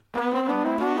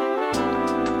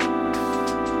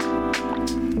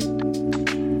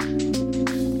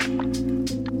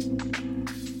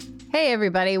Hey,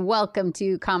 everybody. Welcome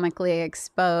to Comically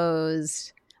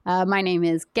Exposed. My name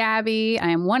is Gabby. I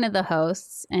am one of the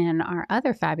hosts, and our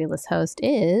other fabulous host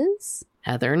is...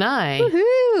 Heather Nye.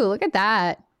 Woohoo! Look at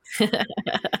that.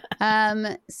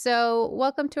 So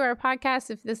welcome to our podcast.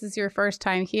 If this is your first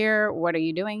time here, what are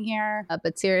you doing here?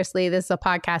 But seriously, this is a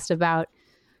podcast about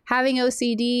having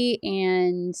OCD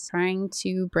and trying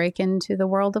to break into the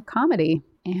world of comedy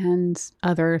and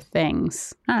other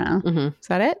things. I don't know. Mm-hmm. Is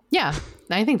that it? Yeah,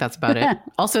 I think that's about it.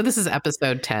 Also, this is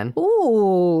episode 10.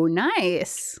 Ooh,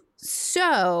 nice.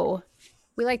 So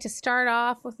we like to start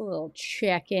off with a little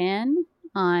check-in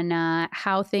on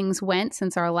how things went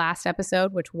since our last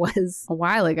episode, which was a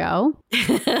while ago.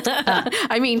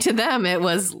 I mean, to them, it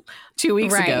was 2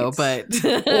 weeks ago, but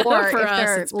or for if us,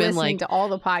 they're it's been listening like... to all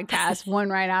the podcasts, one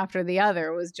right after the other.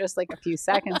 It was just like a few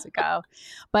seconds ago.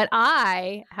 But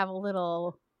I have a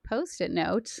little Post-it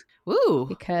note. Ooh.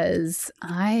 Because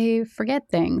I forget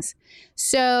things.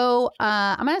 So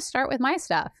I'm going to start with my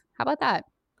stuff. How about that?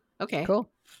 Okay. Cool.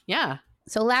 Yeah.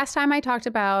 So last time I talked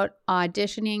about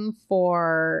auditioning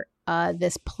for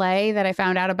this play that I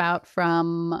found out about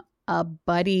from a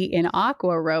buddy in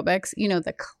aqua aerobics, you know,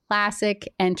 the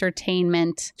classic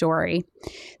entertainment story.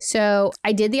 So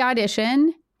I did the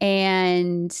audition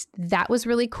and that was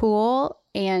really cool.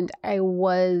 And I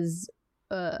was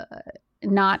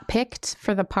not picked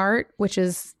for the part, which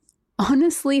is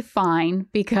honestly fine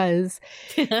because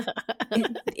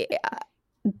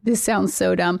this sounds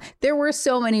so dumb. There were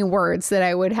so many words that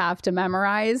I would have to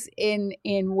memorize in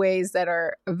ways that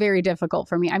are very difficult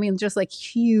for me. I mean, just like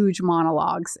huge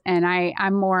monologues. And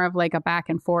I'm more of like a back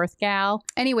and forth gal.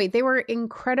 Anyway, they were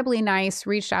incredibly nice,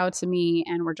 reached out to me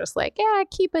and were just like, yeah,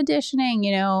 keep auditioning,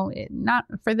 you know, not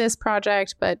for this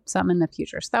project, but some in the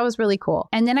future. So that was really cool.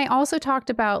 And then I also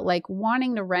talked about like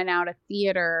wanting to rent out a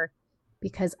theater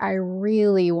because I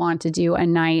really want to do a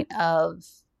night of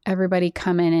everybody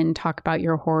come in and talk about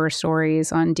your horror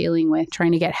stories on dealing with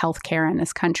trying to get healthcare in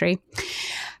this country.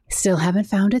 Still haven't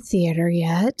found a theater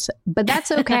yet, but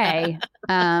that's okay.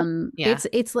 Yeah.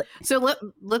 It's So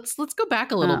let's go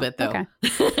back a little bit though. Okay.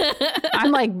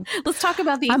 I'm like, let's talk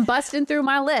about I'm busting through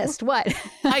my list. What?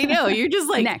 I know you're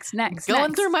just like next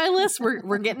going through my list.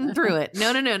 We're getting through it.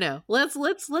 No.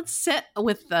 Let's set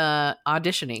with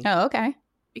auditioning. Oh, okay.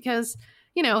 Because,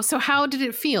 you know, so how did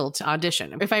it feel to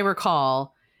audition? If I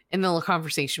recall, in the little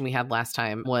conversation we had last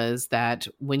time was that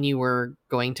when you were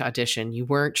going to audition, you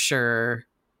weren't sure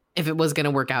if it was going to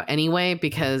work out anyway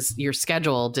because your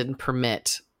schedule didn't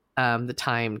permit the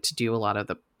time to do a lot of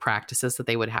the practices that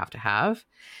they would have to have.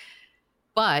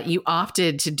 But you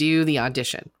opted to do the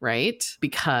audition, right?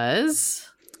 Because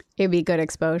it'd be good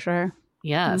exposure.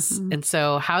 Yes. Mm-hmm. And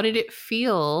so how did it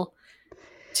feel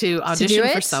to audition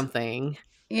for something?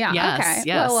 Yeah. Yes, Okay.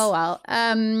 Yes. Well.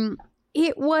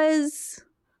 It was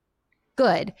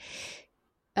good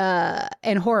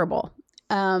and horrible.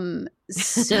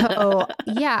 So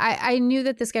yeah, I knew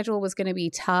that the schedule was going to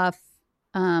be tough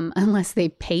unless they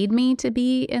paid me to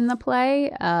be in the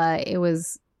play. It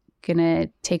was going to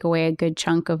take away a good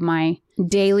chunk of my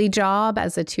daily job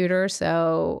as a tutor.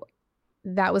 So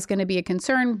that was going to be a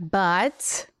concern.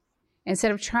 But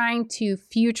instead of trying to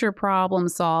future problem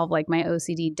solve like my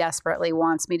OCD desperately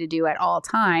wants me to do at all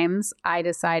times, I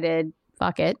decided,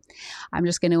 fuck it. I'm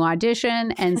just going to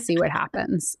audition and see what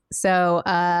happens. So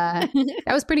that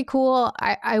was pretty cool.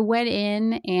 I went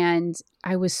in and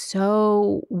I was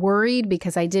so worried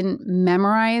because I didn't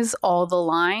memorize all the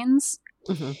lines.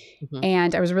 Mm-hmm, mm-hmm.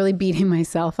 And I was really beating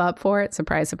myself up for it.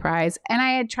 Surprise, surprise. And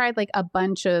I had tried like a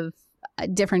bunch of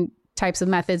different types of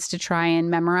methods to try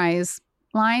and memorize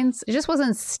lines. It just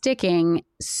wasn't sticking.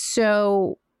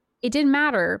 So it didn't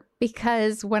matter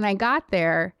because when I got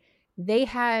there, they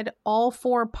had all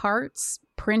 4 parts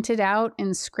printed out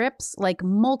in scripts, like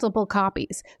multiple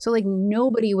copies. So like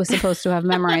nobody was supposed to have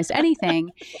memorized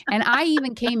anything. And I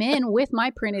even came in with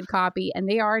my printed copy and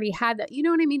they already had that. You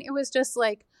know what I mean? It was just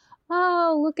like,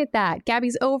 oh, look at that.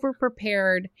 Gabby's over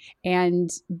prepared and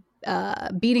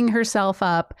beating herself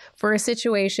up for a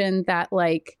situation that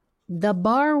like the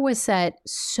bar was set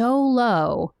so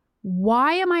low.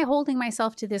 Why am I holding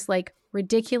myself to this like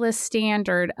ridiculous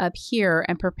standard up here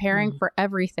and preparing for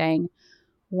everything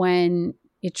when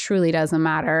it truly doesn't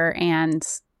matter? And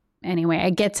anyway,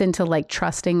 it gets into like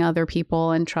trusting other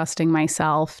people and trusting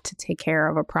myself to take care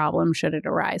of a problem should it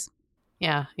arise.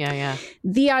 Yeah.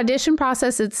 The audition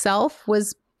process itself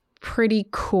was pretty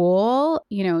cool.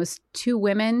 You know, it was 2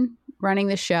 women running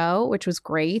the show, which was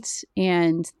great.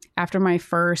 And after my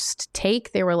first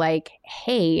take, they were like,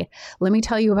 hey, let me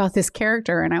tell you about this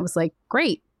character. And I was like,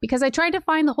 great. because I tried to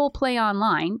find the whole play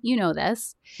online. You know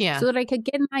this. Yeah. So that I could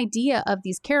get an idea of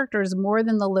these characters more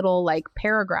than the little like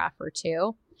paragraph or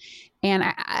two. And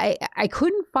I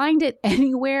couldn't find it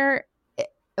anywhere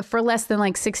for less than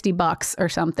like $60 or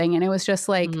something. And it was just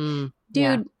like,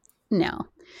 dude, no.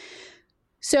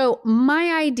 So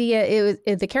my idea,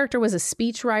 the character was a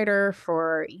speechwriter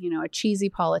for, a cheesy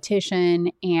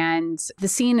politician. And the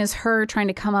scene is her trying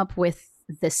to come up with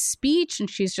the speech. And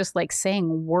she's just like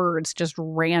saying words just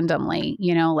randomly,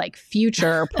 like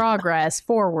future, progress,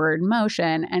 forward,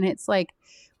 motion. And it's like,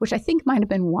 which I think might have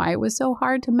been why it was so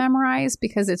hard to memorize,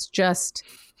 because it's just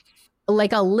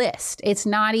like a list. It's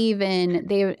not even,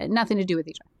 they have nothing to do with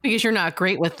each other. Because you're not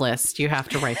great with lists. You have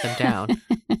to write them down.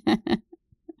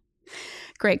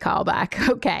 Great callback.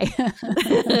 Okay.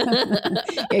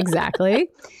 Exactly.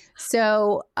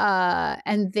 So,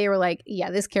 and they were like, yeah,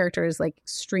 this character is like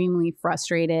extremely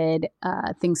frustrated,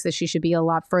 thinks that she should be a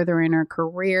lot further in her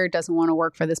career, doesn't want to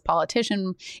work for this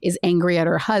politician, is angry at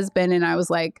her husband. And I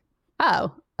was like,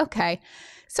 oh, okay.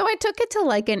 So I took it to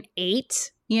like an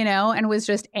 8, and was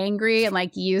just angry and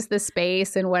like used the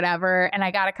space and whatever. And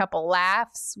I got a couple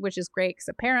laughs, which is great because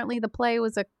apparently the play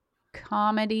was a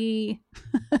comedy.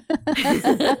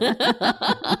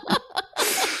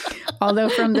 Although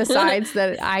from the sides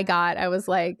that I got, I was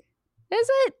like, is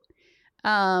it?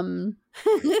 But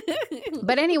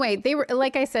anyway, they were,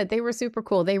 like I said, they were super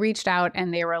cool. They reached out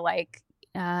and they were like,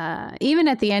 even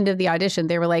at the end of the audition,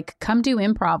 they were like, come do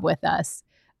improv with us.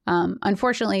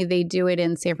 Unfortunately, they do it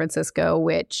in San Francisco,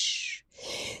 which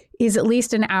is at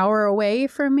least an hour away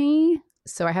from me.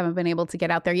 So I haven't been able to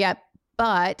get out there yet.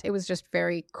 But it was just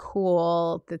very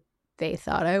cool that they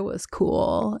thought I was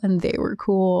cool and they were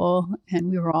cool and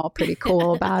we were all pretty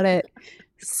cool about it.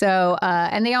 So,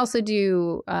 and they also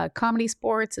do Comedy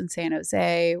Sports in San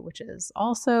Jose, which is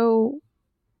also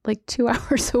like 2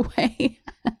 hours away.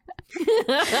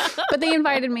 But they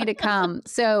invited me to come.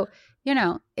 So,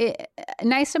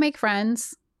 nice to make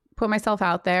friends, put myself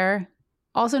out there.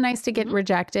 Also nice to get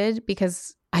rejected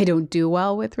because I don't do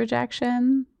well with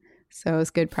rejection. So it was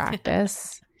good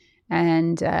practice.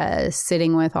 And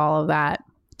sitting with all of that.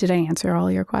 Did I answer all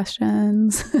your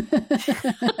questions? I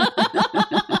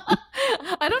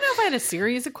don't know if I had a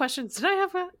series of questions. Did I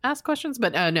have ask questions?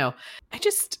 But no.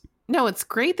 No, it's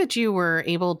great that you were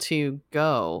able to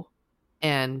go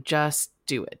and just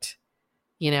do it,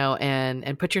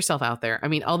 and put yourself out there. I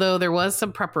mean, although there was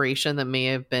some preparation that may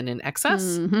have been in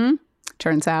excess.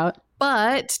 Turns out.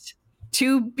 But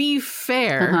to be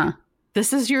fair,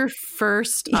 this is your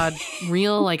first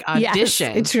real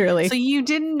audition. Yes, truly. So you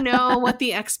didn't know what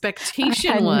the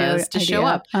expectation was to show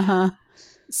up.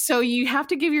 So you have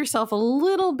to give yourself a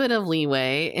little bit of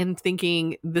leeway in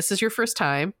thinking this is your first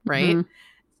time, right?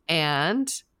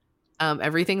 And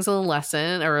everything's a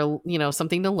lesson or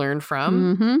something to learn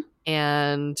from.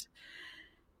 And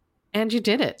you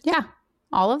did it. Yeah.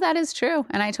 All of that is true.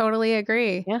 And I totally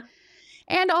agree. Yeah.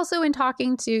 And also in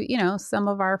talking to, some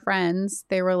of our friends,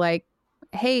 they were like,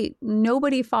 hey,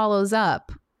 nobody follows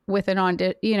up with an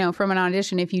from an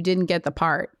audition if you didn't get the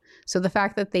part. So the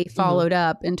fact that they followed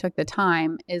up and took the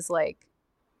time is like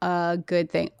a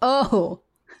good thing. Oh,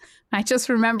 I just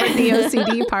remembered the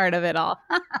OCD part of it all.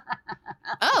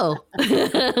 Oh.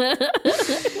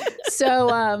 So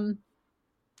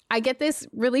I get this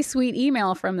really sweet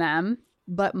email from them,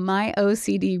 but my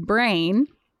OCD brain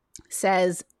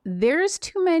says there's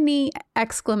too many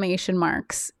exclamation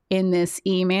marks in this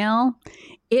email.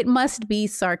 It must be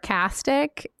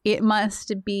sarcastic. It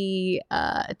must be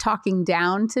talking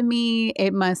down to me.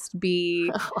 It must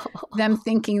be them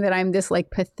thinking that I'm this like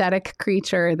pathetic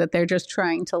creature that they're just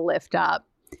trying to lift up.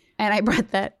 And I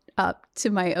brought that up to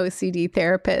my OCD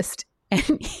therapist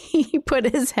and he put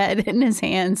his head in his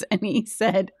hands and he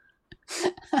said,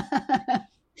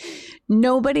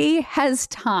 nobody has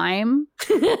time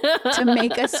to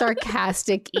make a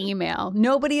sarcastic email.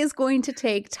 Nobody is going to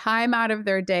take time out of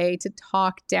their day to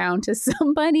talk down to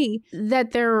somebody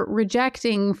that they're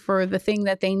rejecting for the thing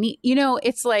that they need.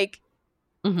 It's like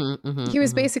he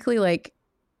was basically like,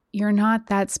 you're not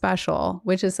that special,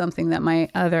 which is something that my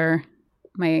other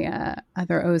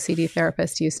OCD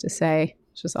therapist used to say,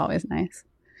 which was always nice.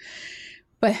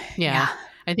 But yeah.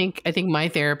 I think my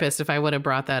therapist, if I would have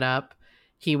brought that up,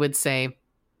 he would say,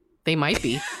 they might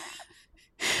be.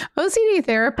 OCD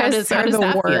therapists are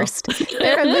the worst.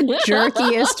 They're the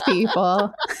jerkiest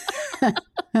people.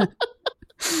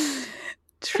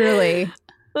 Truly.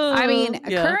 I mean,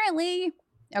 currently,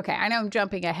 okay, I know I'm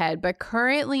jumping ahead, but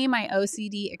currently my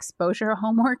OCD exposure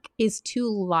homework is to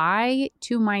lie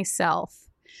to myself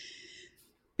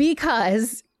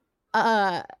because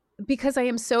because I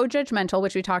am so judgmental,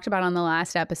 which we talked about on the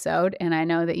last episode, and I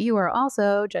know that you are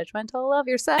also judgmental of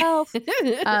yourself,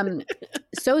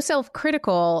 so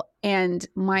self-critical, and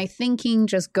my thinking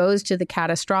just goes to the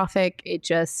catastrophic.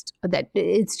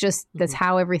 That's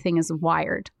how everything is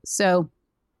wired. So,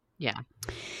 yeah.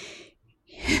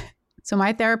 So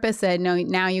my therapist said, no,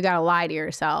 now you got to lie to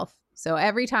yourself. So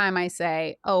every time I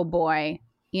say, oh boy,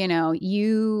 you know,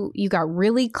 you got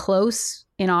really close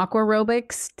in aqua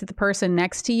aerobics to the person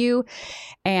next to you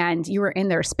and you were in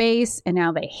their space and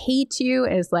now they hate you,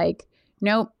 is like,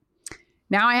 nope.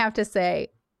 Now I have to say,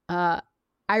 I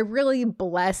really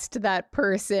blessed that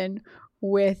person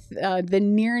with the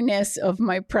nearness of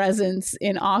my presence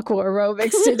in aqua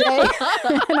aerobics today.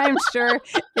 And I'm sure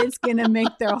it's going to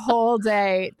make their whole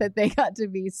day that they got to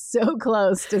be so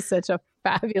close to such a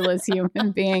fabulous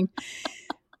human being.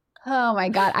 Oh my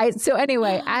God. So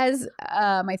anyway, as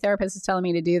my therapist is telling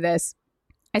me to do this,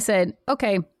 I said,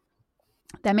 okay,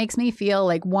 that makes me feel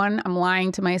like, one, I'm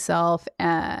lying to myself,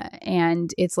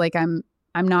 and it's like I'm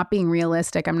not being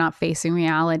realistic. I'm not facing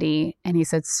reality. And he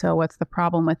said, so what's the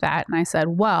problem with that? And I said,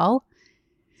 well,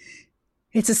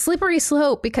 it's a slippery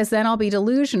slope because then I'll be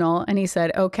delusional. And he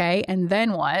said, okay, and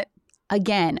then what?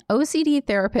 Again, OCD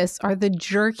therapists are the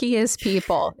jerkiest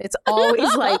people. It's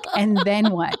always like, and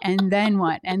then what? And then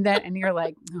what? And then, and you're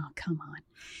like, oh, come on.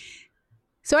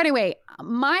 So anyway,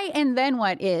 my and then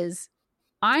what is,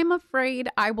 I'm afraid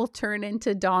I will turn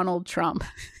into Donald Trump.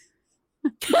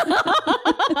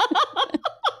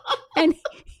 And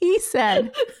he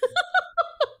said,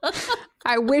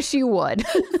 I wish you would.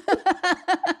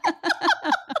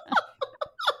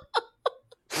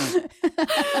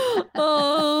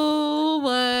 Oh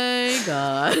my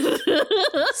God.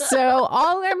 So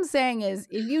all I'm saying is,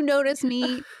 if you notice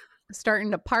me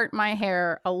starting to part my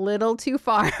hair a little too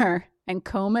far and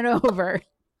comb it over,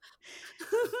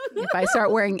 if I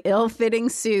start wearing ill-fitting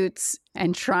suits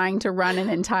and trying to run an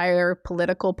entire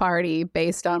political party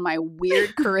based on my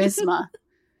weird charisma,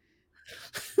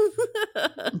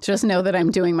 just know that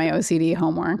I'm doing my OCD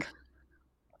homework.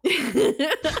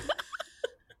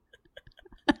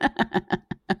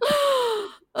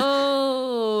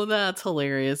 Oh, that's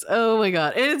hilarious. Oh my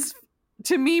God. It's,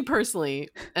 to me personally,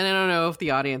 and I don't know if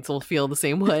the audience will feel the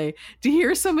same way, to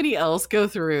hear somebody else go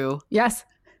through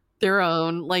their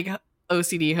own like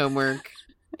OCD homework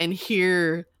and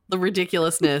hear the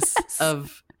ridiculousness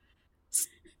of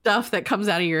stuff that comes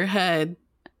out of your head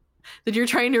that you're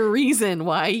trying to reason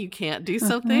why you can't do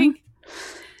something.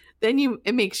 Then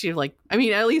it makes you like, I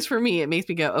mean, at least for me, it makes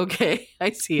me go, okay,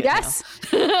 I see it. Yes.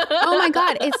 Oh my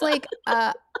God. It's like,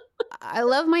 I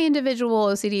love my individual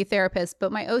OCD therapist,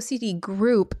 but my OCD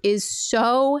group is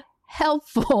so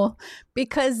helpful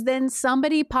because then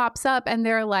somebody pops up and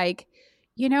they're like,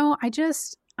 you know,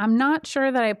 I'm not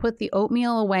sure that I put the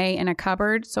oatmeal away in a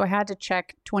cupboard. So I had to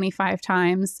check 25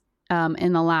 times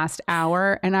in the last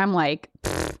hour. And I'm like,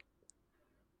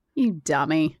 you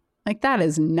dummy. Like, that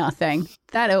is nothing.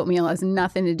 That oatmeal has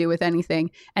nothing to do with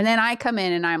anything. And then I come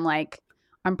in and I'm like,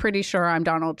 I'm pretty sure I'm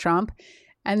Donald Trump.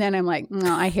 And then I'm like,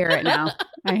 no, I hear it now.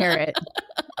 I hear it.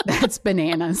 That's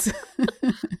bananas.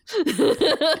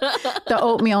 The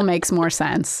oatmeal makes more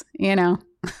sense, you know?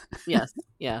 Yes.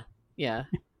 Yeah. Yeah.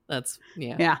 That's,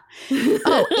 yeah. Yeah.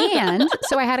 Oh, and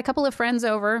so I had a couple of friends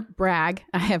over. Brag.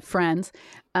 I have friends.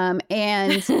 And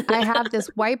I have this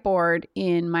whiteboard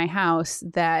in my house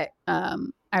that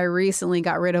I recently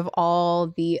got rid of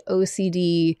all the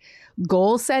OCD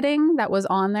goal setting that was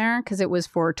on there because it was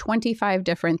for 25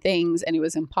 different things and it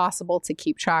was impossible to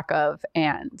keep track of.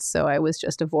 And so I was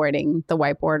just avoiding the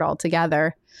whiteboard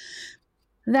altogether.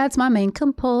 That's my main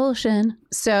compulsion.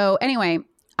 So anyway,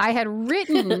 I had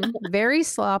written very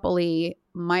sloppily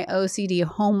my OCD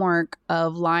homework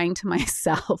of lying to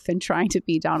myself and trying to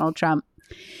be Donald Trump.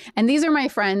 And these are my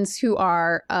friends who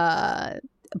are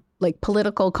like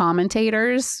political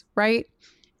commentators, right?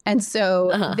 And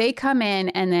so they come in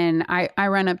and then I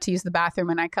run up to use the bathroom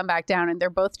and I come back down and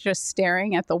they're both just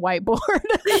staring at the whiteboard.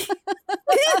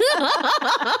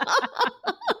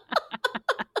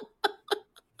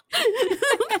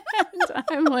 And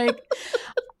I'm like,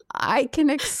 I can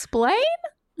explain.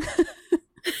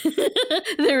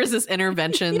 There was this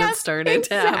intervention that started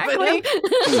to happen.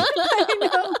 I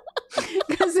know.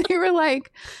 Because they were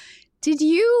like, did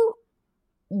you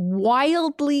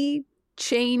wildly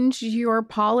change your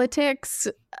politics?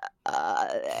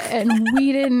 And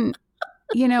we didn't,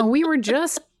 you know, we were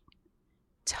just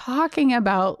talking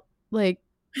about like,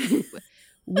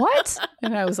 what?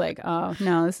 And I was like, oh,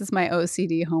 no, this is my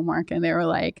OCD homework. And they were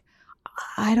like,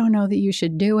 I don't know that you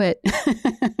should do it.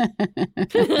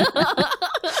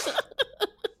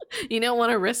 You don't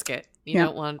want to risk it. You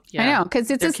don't want. Yeah, I know, because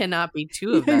there cannot be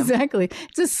two of them. Exactly.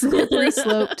 It's a slippery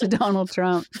slope to Donald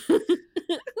Trump.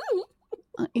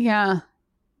 Yeah,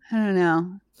 I don't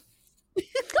know.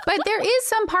 But there is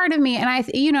some part of me, and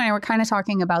I were kind of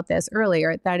talking about this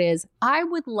earlier, that is, I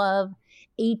would love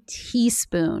a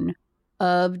teaspoon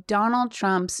of Donald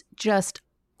Trump's just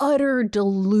utter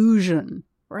delusion,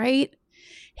 right?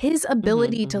 His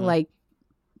ability to like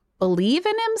believe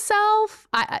in himself,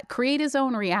 create his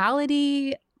own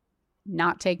reality,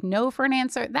 not take no for an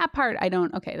answer. That part I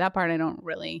don't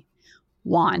really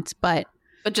want, but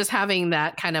just having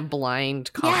that kind of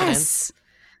blind confidence.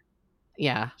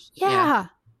 Yes. Yeah.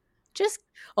 Just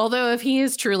although if he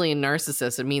is truly a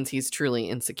narcissist, it means he's truly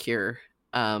insecure.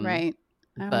 Right.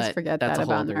 I always forget that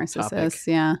about narcissists.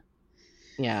 Topic.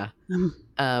 Yeah.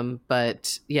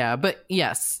 But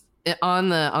yes, on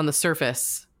the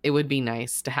surface, it would be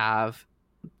nice to have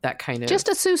that kind of just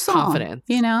a soupçon, confidence,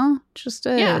 just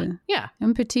a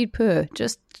un petit peu,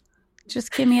 just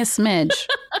give me a smidge,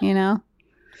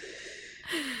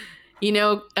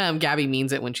 Gabby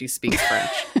means it when she speaks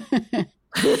French.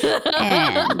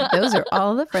 And those are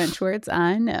all the French words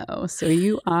I know, so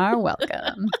you are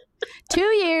welcome. 2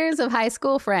 years of high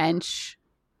school French.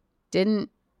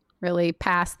 Didn't really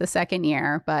pass the second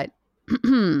year, but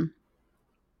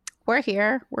we're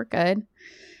here. We're good.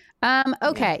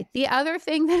 Okay. The other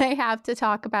thing that I have to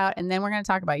talk about, and then we're going to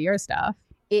talk about your stuff,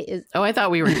 is... Oh, I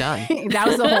thought we were done. That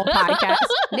was the whole podcast.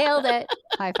 Nailed it.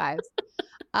 High fives.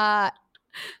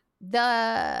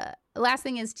 The last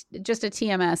thing is just a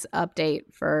TMS update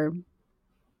for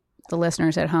the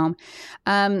listeners at home.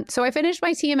 So I finished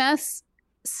my TMS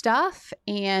stuff,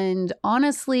 and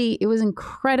honestly, it was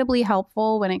incredibly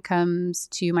helpful when it comes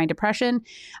to my depression.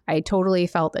 I totally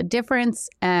felt a difference,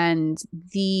 and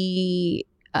the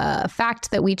fact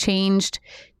that we changed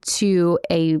to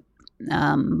a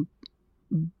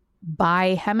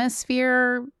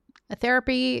bi-hemisphere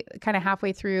therapy kind of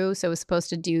halfway through, so it was supposed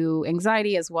to do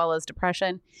anxiety as well as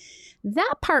depression.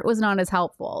 That part was not as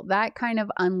helpful. That kind of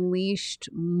unleashed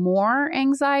more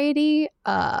anxiety,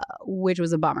 which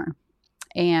was a bummer,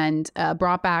 and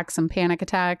brought back some panic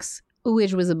attacks,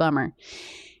 which was a bummer.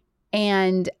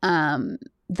 And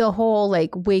the whole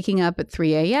like waking up at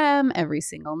 3 a.m. every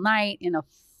single night in a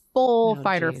full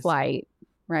fight or flight,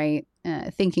 right?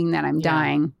 Thinking that I'm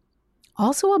dying.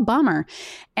 Also a bummer.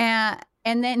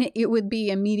 And then it would be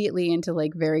immediately into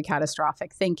like very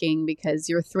catastrophic thinking because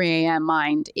your 3 a.m.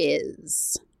 mind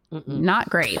is not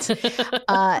great.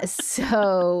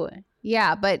 So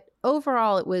yeah, but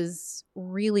overall it was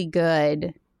really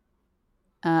good.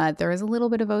 There is a little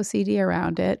bit of OCD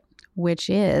around it, which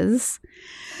is,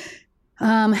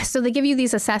 so they give you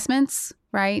these assessments,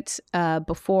 right?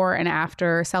 Before and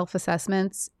after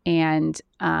self-assessments. And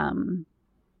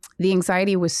the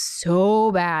anxiety was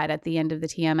so bad at the end of the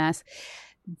TMS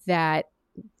that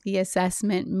the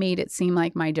assessment made it seem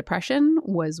like my depression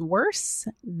was worse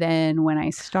than when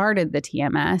I started the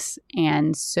TMS.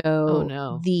 And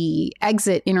so the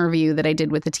exit interview that I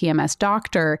did with the TMS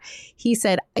doctor, he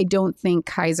said, I don't think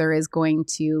Kaiser is going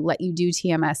to let you do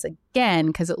TMS again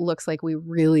because it looks like we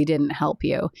really didn't help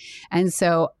you. And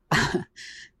so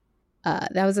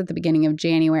that was at the beginning of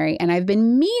January. And I've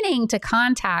been meaning to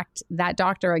contact that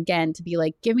doctor again to be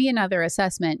like, give me another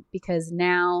assessment, because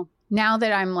now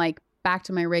that I'm like back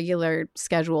to my regular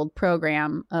scheduled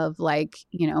program of like,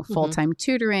 full-time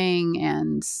tutoring,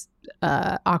 and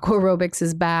aqua aerobics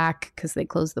is back because they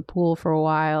closed the pool for a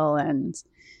while, and,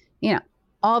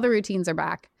 all the routines are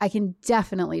back. I can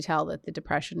definitely tell that the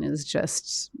depression is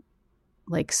just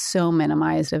like so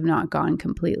minimized, if not gone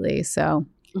completely. So,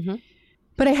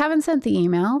 but I haven't sent the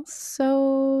email.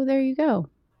 So there you go.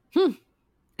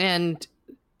 And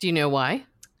do you know why?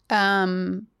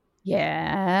 Yes.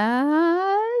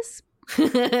 You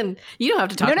don't have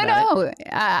to talk about it. No.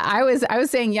 I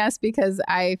was saying yes because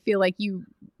I feel like you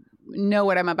know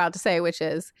what I'm about to say, which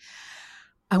is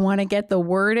I want to get the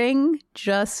wording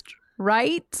just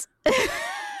right.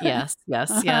 Yes.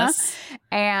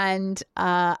 And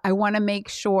I want to make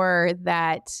sure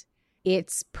that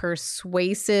it's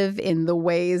persuasive in the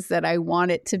ways that I want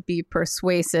it to be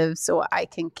persuasive, so I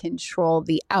can control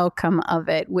the outcome of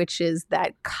it, which is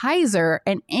that Kaiser,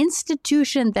 an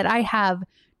institution that I have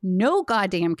no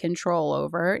goddamn control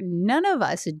over, none of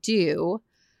us do,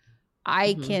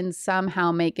 I can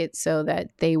somehow make it so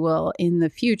that they will in the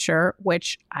future,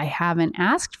 which I haven't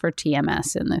asked for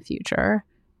TMS in the future,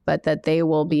 but that they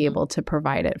will be able to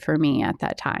provide it for me at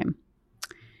that time.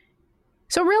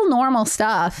 So real normal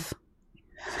stuff.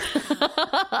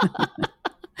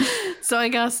 So I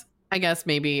guess I guess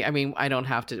maybe, I mean, we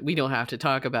don't have to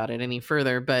talk about it any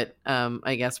further, but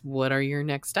I guess what are your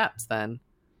next steps then?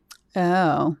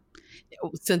 Oh,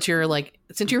 Since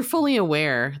you're fully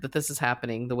aware that this is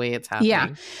happening the way it's happening. yeah.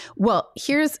 Well,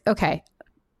 okay.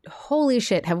 Holy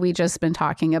shit, have we just been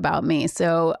talking about me?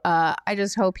 So I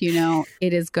just hope you know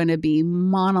it is going to be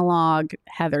monologue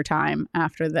Heather time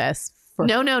after this.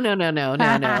 No. It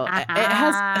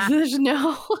has, there's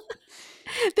no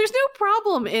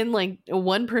problem in like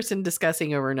one person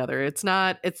discussing over another.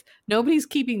 Nobody's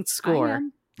keeping score.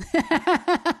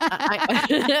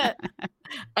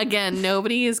 Again,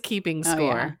 nobody is keeping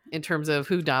score in terms of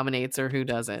who dominates or who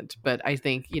doesn't. But I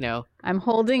think, I'm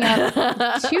holding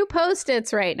up 2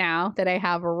 Post-its right now that I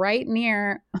have right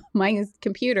near my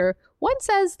computer. One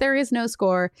says there is no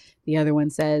score. The other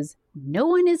one says no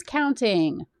one is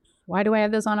counting. Why do I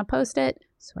have this on a Post-it?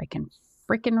 So I can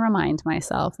freaking remind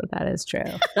myself that is true.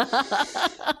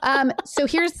 So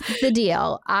here's the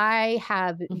deal. I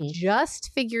have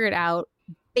just figured out,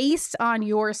 based on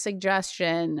your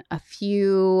suggestion a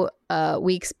few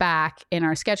weeks back in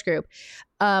our sketch group,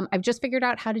 I've just figured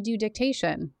out how to do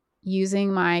dictation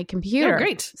using my computer. Oh,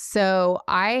 great. So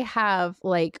I have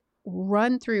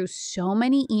run through so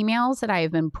many emails that I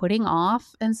have been putting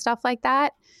off and stuff like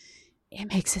that. It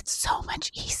makes it so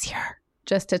much easier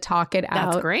just to talk it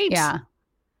out. That's great. Yeah.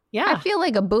 Yeah. I feel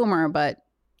like a boomer, but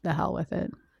the hell with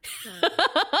it.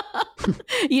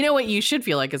 You know what you should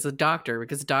feel like as a doctor,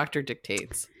 because Doctor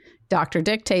Dictates. Dr.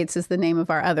 Dictates is the name of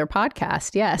our other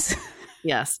podcast. Yes.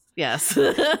 Yes.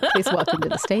 Please welcome to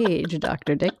the stage,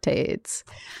 Dr. Dictates.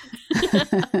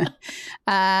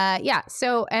 Yeah.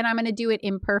 So, and I'm going to do it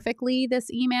imperfectly,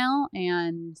 this email,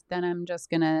 and then I'm just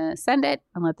going to send it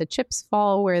and let the chips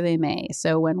fall where they may.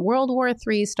 So when World War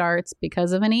III starts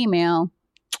because of an email,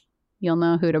 you'll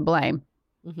know who to blame.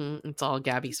 It's all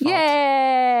Gabby's fault.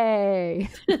 Yay!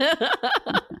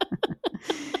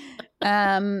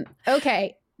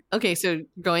 Okay. So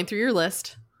going through your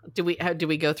list, do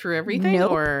we go through everything?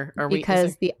 Nope, or are we?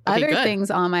 Because the other things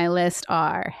on my list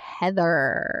are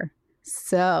Heather.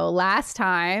 So last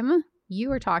time you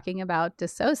were talking about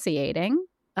dissociating.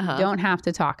 Don't have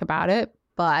to talk about it,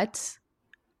 but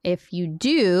if you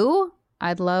do,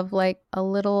 I'd love a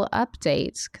little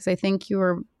update, because I think you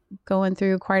were going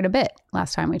through quite a bit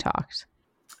last time we talked.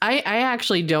 I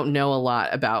actually don't know a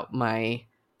lot about my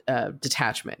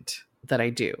detachment that I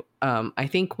do. I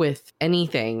think with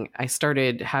anything, I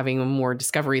started having a more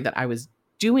discovery that I was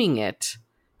doing it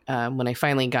when I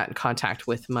finally got in contact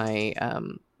with my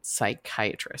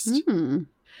psychiatrist.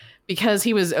 Because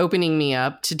he was opening me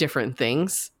up to different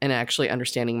things and actually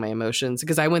understanding my emotions.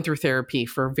 Because I went through therapy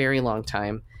for a very long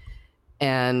time.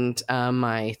 And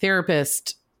my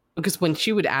therapist, because when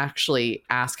she would actually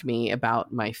ask me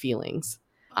about my feelings,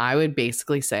 I would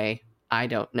basically say, I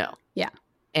don't know. Yeah.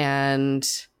 And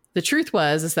the truth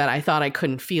is that I thought I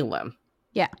couldn't feel them.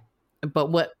 Yeah.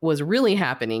 But what was really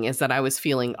happening is that I was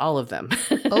feeling all of them.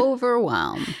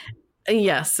 Overwhelmed.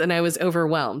 Yes. And I was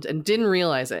overwhelmed and didn't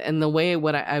realize it. And the way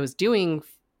what I was doing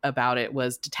about it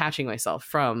was detaching myself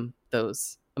from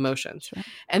those emotions. Sure.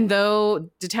 And though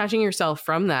detaching yourself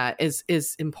from that is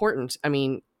important, I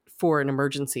mean, for an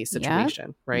emergency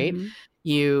situation, right?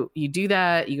 You do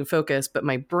that, you can focus, but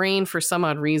my brain, for some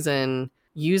odd reason,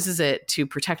 uses it to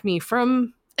protect me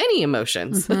from any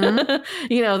emotions, that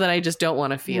I just don't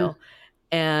want to feel.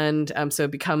 And so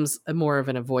it becomes more of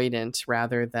an avoidant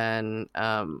rather than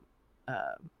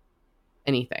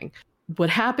anything.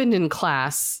 What happened in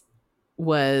class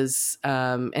was,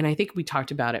 and I think we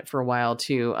talked about it for a while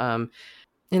too, and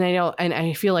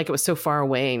I feel like it was so far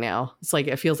away now. It's like,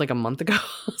 it feels like a month ago.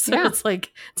 So it's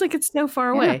like it's so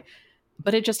far away,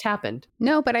 but it just happened.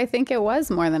 No, but I think it was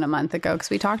more than a month ago, because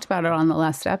we talked about it on the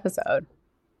last episode.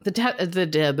 The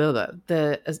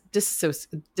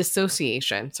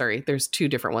dissociation. Sorry, there's 2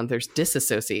 different ones. There's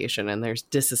disassociation and there's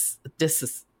dissociation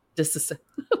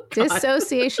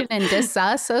and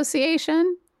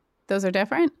disassociation. Those are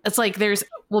different. It's like because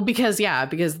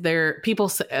they're people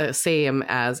say them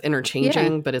as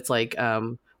interchanging, but it's like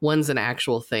one's an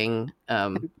actual thing.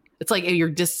 It's like you're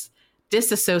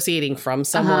disassociating from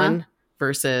someone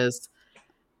versus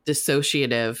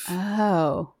dissociative.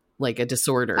 Oh, like a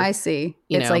disorder. I see.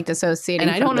 It's like dissociating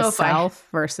and I don't know if self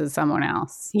versus someone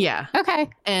else. Yeah. Okay.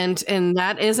 And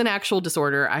that is an actual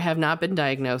disorder. I have not been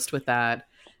diagnosed with that.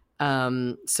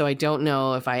 So I don't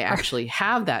know if I actually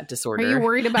have that disorder. Are you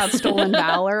worried about stolen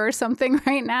valor or something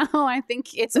right now? I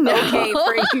think it's okay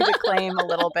for you to claim a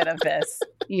little bit of this,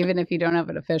 even if you don't have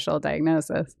an official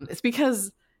diagnosis. It's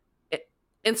because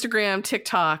Instagram,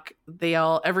 TikTok,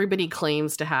 everybody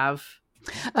claims to have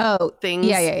things.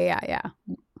 Yeah.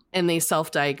 and they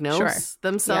self-diagnose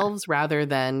themselves rather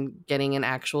than getting an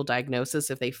actual diagnosis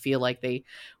if they feel like they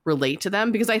relate to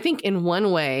them. Because I think in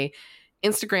one way,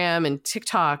 Instagram and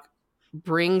TikTok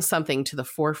bring something to the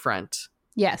forefront.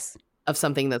 Yes. Of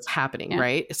something that's happening,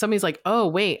 right? If somebody's like, oh,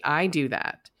 wait, I do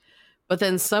that. But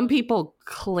then some people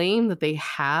claim that they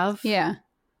have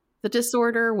the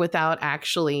disorder without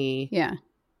actually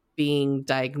being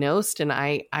diagnosed. And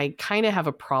I kind of have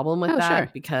a problem with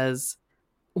that because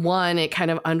one, it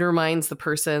kind of undermines the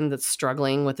person that's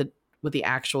struggling with the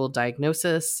actual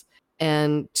diagnosis.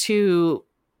 And two,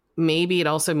 maybe it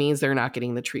also means they're not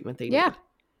getting the treatment they need.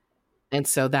 And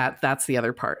so that's the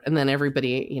other part. And then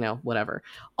everybody, you know, whatever.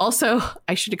 Also,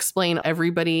 I should explain,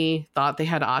 everybody thought they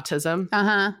had autism.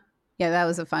 Uh-huh. Yeah, that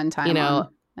was a fun time on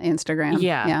Instagram.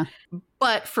 Yeah.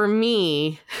 But for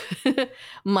me,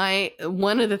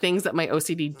 one of the things that my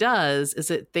OCD does is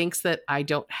it thinks that I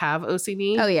don't have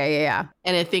OCD. Oh, yeah.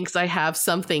 And it thinks I have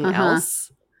something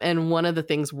else. And one of the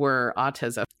things were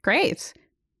autism. Great.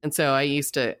 And so I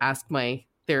used to ask my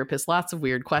therapist lots of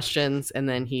weird questions, and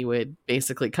then he would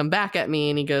basically come back at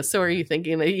me and he goes, so are you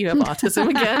thinking that you have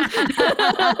autism again?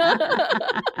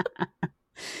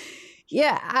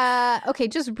 Okay,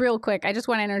 just real quick, I just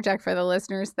want to interject for the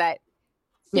listeners that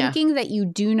thinking that you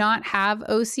do not have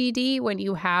OCD when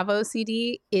you have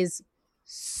OCD is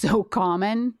so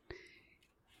common.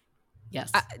 Yes.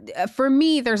 For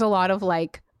me, there's a lot of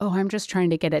like, oh, I'm just trying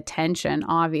to get attention,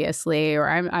 obviously, or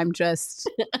I'm just,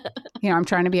 I'm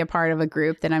trying to be a part of a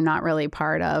group that I'm not really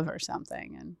part of or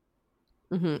something.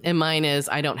 And mine is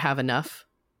I don't have enough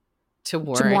to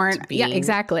warrant being,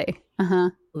 exactly.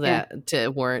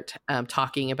 To warrant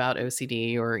talking about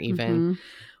OCD or even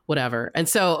whatever. And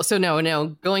so no,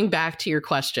 going back to your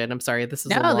question, I'm sorry, this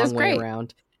is a long way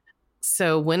around.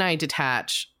 So when I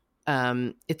detach,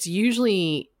 it's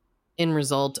usually in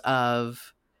result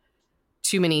of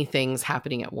too many things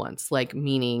happening at once, like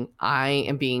meaning I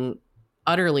am being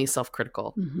utterly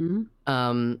self-critical.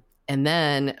 And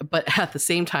then, but at the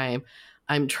same time,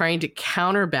 I'm trying to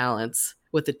counterbalance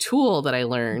with the tool that I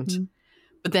learned,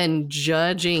 but then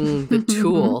judging the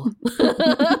tool.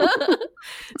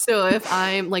 So if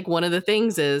I'm like, one of the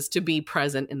things is to be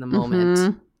present in the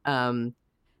moment. And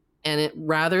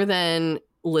rather than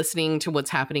listening to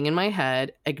what's happening in my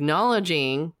head,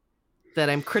 acknowledging that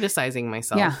I'm criticizing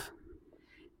myself.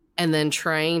 And then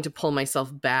trying to pull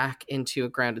myself back into a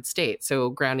grounded state. So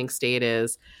grounding state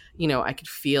is, I could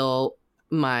feel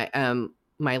my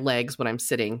my legs when I'm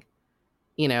sitting,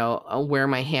 where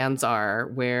my hands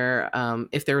are, where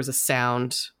if there was a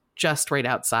sound just right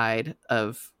outside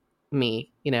of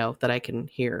me, that I can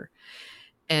hear.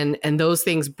 And those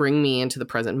things bring me into the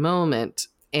present moment.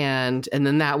 And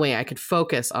then that way I could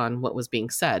focus on what was being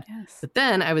said. Yes. But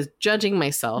then I was judging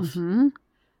myself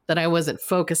that I wasn't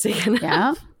focusing enough.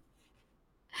 Yeah.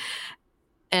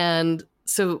 And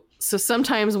so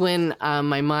sometimes when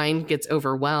my mind gets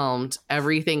overwhelmed,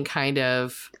 everything kind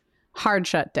of hard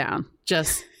shut down.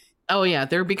 Just,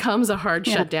 there becomes a hard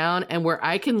shutdown, and where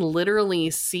I can literally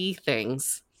see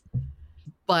things,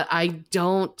 but I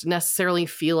don't necessarily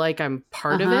feel like I'm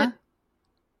part of it.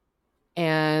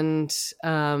 And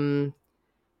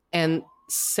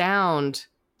sound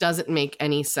doesn't make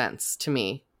any sense to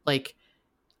me. Like,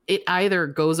 it either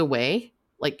goes away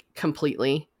like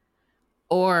completely,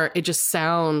 or it just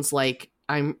sounds like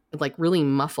I'm like really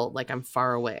muffled, like I'm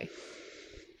far away.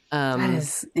 That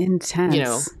is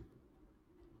intense.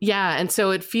 Yeah. And so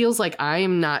it feels like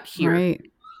I'm not here,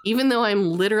 even though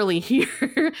I'm literally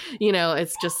here.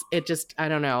 It just, I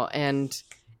don't know. And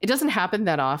it doesn't happen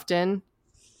that often.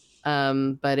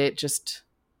 But it just,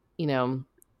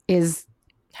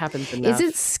 happens enough. Is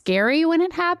it scary when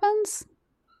it happens?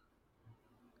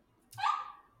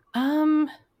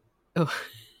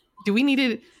 Do we need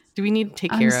to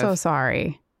take care of? I'm so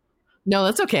sorry. No,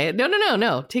 that's okay.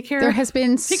 No. Take care. There has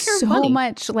been so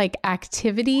much like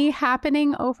activity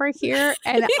happening over here,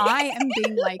 and I am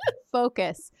being like,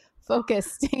 focus,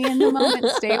 stay in the moment,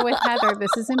 stay with Heather.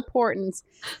 This is important.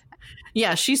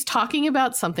 Yeah, she's talking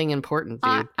about something important,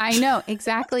 dude. I know,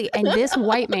 exactly. And this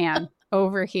white man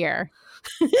over here,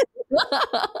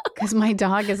 because my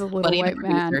dog is a little white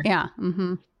man. Yeah.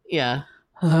 Yeah.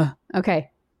 Okay.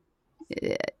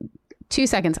 2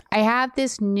 seconds. I have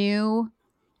this new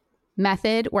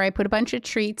method where I put a bunch of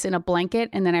treats in a blanket,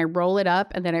 and then I roll it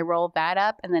up, and then I roll that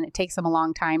up, and then it takes them a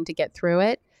long time to get through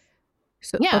it.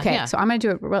 So, so I'm going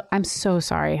to do it. I'm so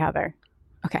sorry, Heather.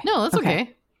 Okay. No, that's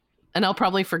okay. And I'll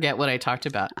probably forget what I talked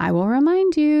about. I will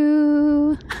remind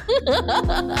you.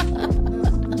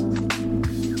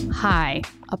 Hi.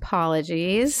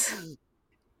 Apologies.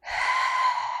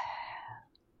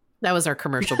 That was our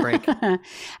commercial break.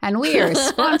 And we are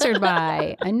sponsored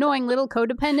by Annoying Little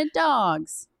Codependent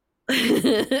Dogs.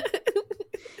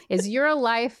 Is your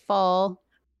life full?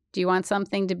 Do you want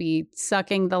something to be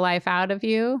sucking the life out of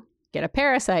you? Get a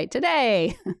parasite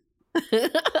today.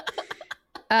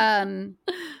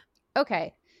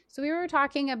 Okay. So we were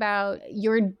talking about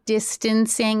your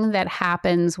distancing that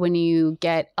happens when you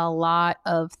get a lot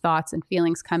of thoughts and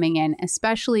feelings coming in,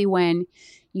 especially when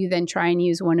you then try and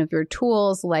use one of your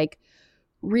tools like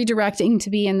redirecting to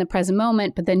be in the present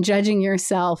moment, but then judging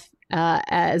yourself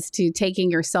as to taking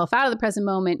yourself out of the present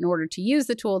moment in order to use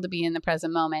the tool to be in the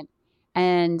present moment.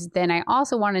 And then I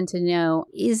also wanted to know,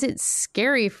 is it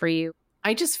scary for you?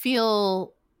 It just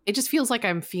feels like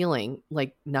I'm feeling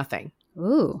like nothing.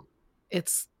 Ooh.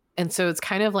 And so it's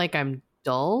kind of like I'm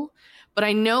dull, but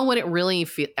I know what it really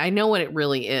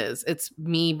is. It's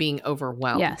me being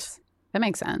overwhelmed. Yes. That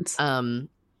makes sense.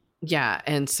 Yeah.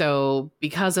 And so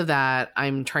because of that,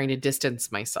 I'm trying to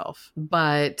distance myself.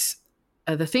 But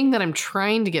the thing that I'm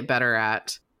trying to get better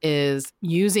at is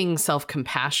using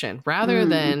self-compassion rather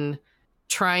than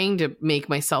trying to make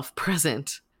myself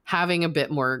present, having a bit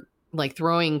more like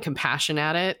throwing compassion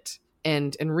at it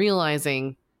and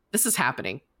realizing this is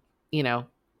happening. You know,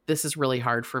 this is really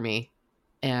hard for me.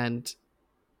 And,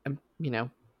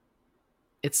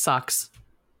 it sucks,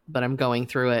 but I'm going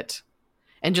through it.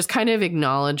 And just kind of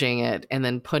acknowledging it and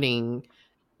then putting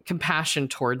compassion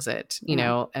towards it,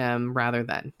 rather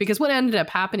than, because what ended up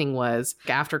happening was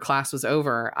after class was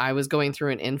over, I was going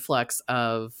through an influx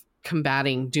of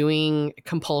combating doing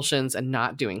compulsions and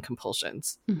not doing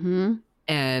compulsions. Mm-hmm.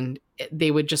 And they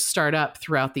would just start up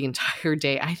throughout the entire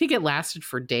day. I think it lasted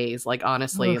for days, like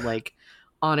honestly, like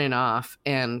on and off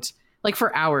and like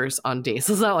for hours on days.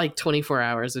 It's not like 24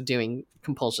 hours of doing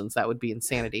compulsions. That would be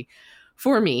insanity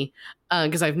for me.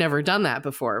 Because I've never done that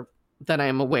before that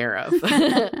I'm aware of.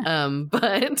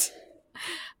 But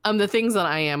the things that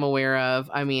I am aware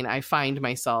of, I mean, I find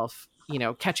myself,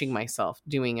 catching myself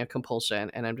doing a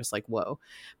compulsion and I'm just like, whoa.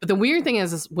 But the weird thing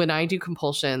is when I do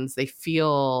compulsions, they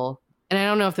feel, and I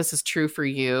don't know if this is true for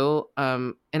you.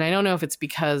 And I don't know if it's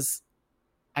because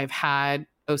I've had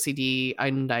OCD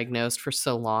undiagnosed for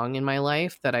so long in my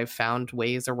life that I've found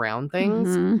ways around things.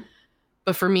 Mm-hmm.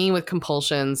 But for me with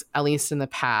compulsions, at least in the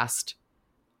past,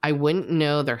 I wouldn't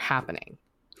know they're happening.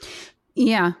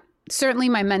 Yeah, certainly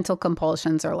my mental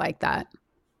compulsions are like that.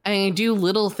 I do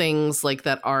little things like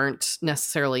that aren't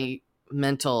necessarily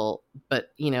mental,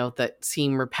 but, that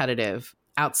seem repetitive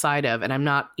outside of, and I'm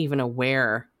not even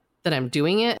aware that I'm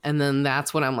doing it. And then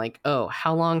that's when I'm like, oh,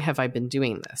 how long have I been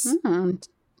doing this? Mm-hmm.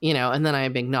 And then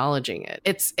I'm acknowledging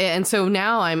it. And so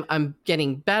now I'm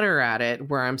getting better at it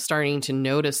where I'm starting to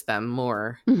notice them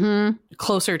more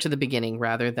closer to the beginning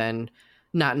rather than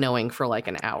not knowing for like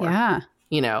an hour. Yeah.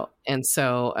 And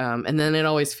so, and then it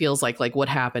always feels like what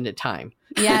happened at time.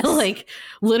 Yes. Like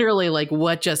literally like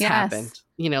what just happened.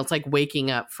 It's like waking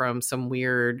up from some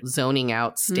weird zoning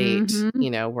out state,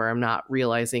 where I'm not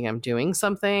realizing I'm doing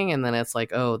something. And then it's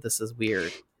like, oh, this is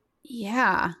weird.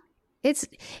 Yeah. It's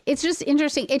just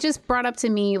interesting. It just brought up to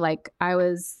me, like I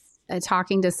was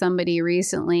talking to somebody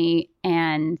recently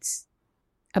and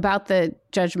about the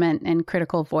judgment and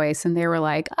critical voice. And they were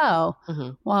like, oh,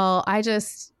 well, I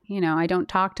just, I don't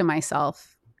talk to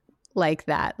myself like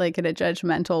that, like in a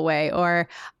judgmental way, or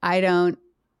I don't.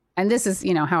 And this is,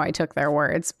 how I took their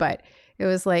words, but it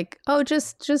was like, oh,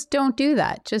 just don't do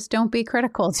that. Just don't be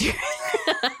critical to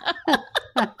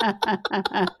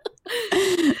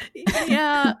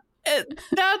Yeah.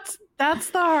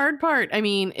 That's the hard part. I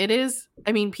mean, it is.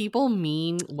 I mean, people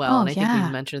mean well, and I think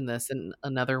we mentioned this in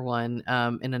another one,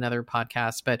 in another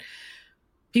podcast. But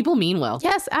people mean well.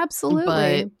 Yes,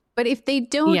 absolutely. But if they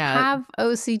don't have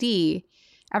OCD,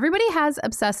 everybody has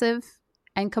obsessive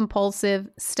and compulsive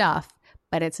stuff,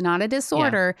 but it's not a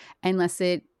disorder unless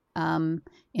it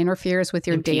interferes with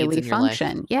your daily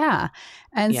function.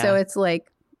 And so it's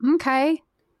like, okay.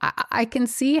 I can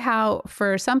see how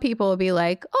for some people it'll be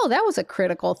like, oh, that was a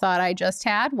critical thought I just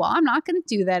had. Well, I'm not going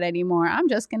to do that anymore. I'm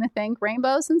just going to think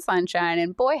rainbows and sunshine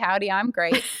and boy, howdy, I'm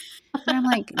great. And I'm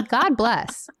like, God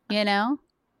bless,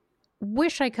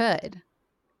 wish I could.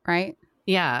 Right.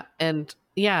 Yeah. And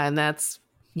that's,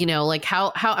 like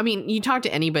how, I mean, you talk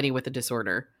to anybody with a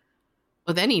disorder,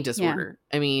 with any disorder,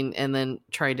 I mean, and then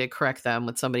try to correct them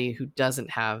with somebody who doesn't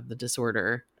have the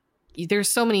disorder. There's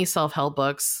so many self-help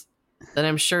books that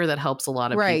I'm sure that helps a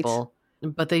lot of people,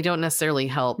 but they don't necessarily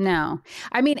help. No,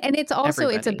 I mean, and it's also,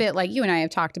 everybody. It's a bit like you and I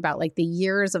have talked about, like the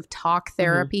years of talk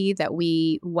therapy that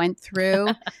we went through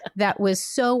that was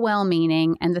so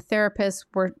well-meaning and the therapists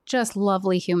were just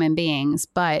lovely human beings,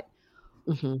 but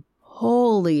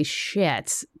holy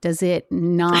shit, does it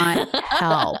not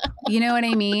help? You know what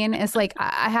I mean? It's like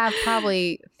I have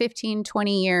probably 15,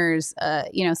 20 years,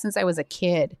 since I was a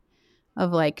kid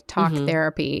of like talk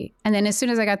therapy. And then as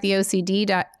soon as I got the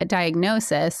OCD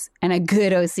diagnosis and a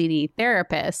good OCD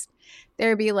therapist,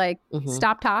 they'd be like,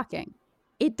 stop talking.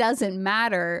 It doesn't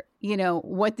matter,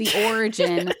 what the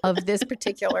origin of this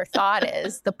particular thought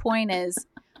is. The point is,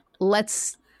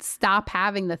 let's stop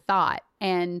having the thought.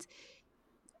 And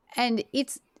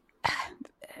it's,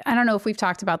 I don't know if we've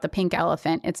talked about the pink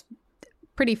elephant. It's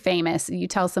pretty famous. You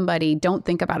tell somebody, don't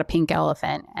think about a pink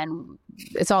elephant, and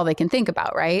it's all they can think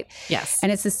about, right? Yes.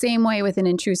 And it's the same way with an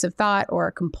intrusive thought or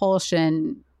a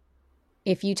compulsion.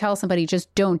 If you tell somebody,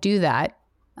 just don't do that,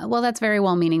 well, that's very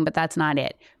well meaning, but that's not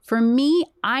it. For me,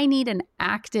 I need an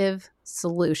active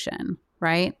solution,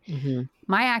 right?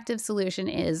 My active solution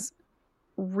is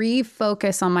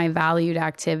refocus on my valued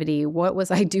activity. What was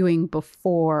I doing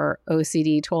before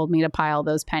OCD told me to pile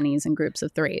those pennies in groups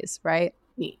of threes, right?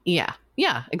 Yeah.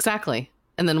 Yeah, exactly.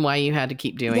 And then why you had to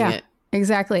keep doing it.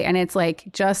 Exactly. And it's like,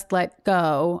 just let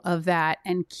go of that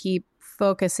and keep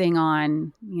focusing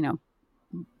on,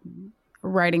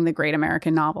 writing the great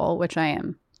American novel, which I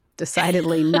am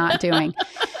decidedly not doing.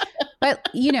 But,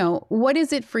 what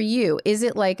is it for you? Is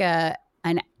it like an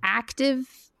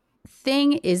active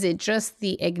thing? Is it just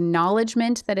the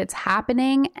acknowledgement that it's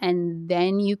happening and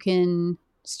then you can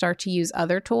start to use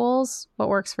other tools? What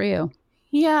works for you?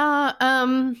 Yeah.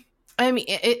 I mean,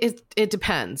 it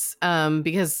depends,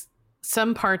 because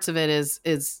some parts of it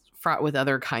is fraught with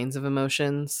other kinds of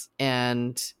emotions,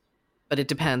 but it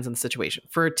depends on the situation.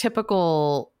 For a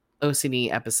typical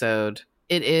OCD episode,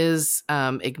 it is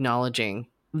acknowledging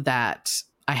that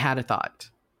I had a thought,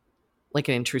 like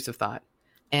an intrusive thought,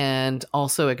 and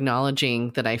also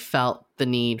acknowledging that I felt the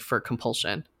need for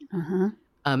compulsion.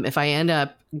 If I end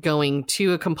up going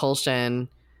to a compulsion,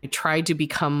 I try to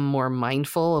become more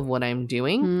mindful of what I'm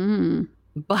doing.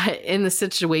 But in the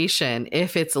situation,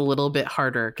 if it's a little bit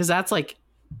harder, because that's like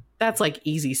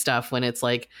easy stuff when it's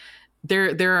like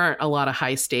there aren't a lot of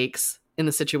high stakes in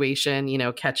the situation,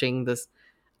 catching this,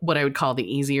 what I would call the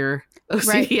easier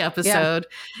OCD episode,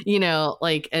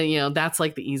 that's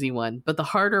like the easy one. But the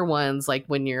harder ones, like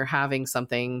when you're having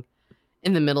something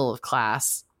in the middle of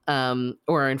class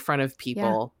or in front of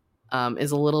people,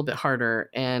 is a little bit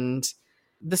harder. And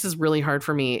this is really hard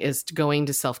for me, is going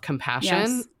to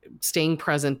self-compassion, staying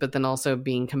present, but then also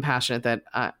being compassionate that,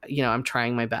 I'm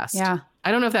trying my best. Yeah.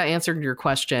 I don't know if that answered your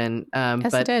question, yes,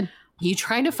 but it did. You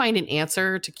try to find an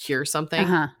answer to cure something.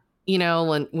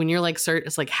 When you're like,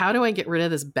 it's like, how do I get rid of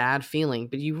this bad feeling?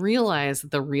 But you realize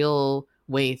that the real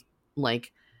way,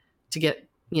 like, to get,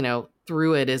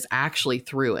 through it is actually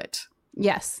through it.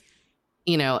 Yes.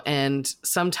 And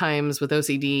sometimes with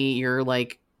OCD, you're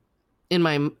like, in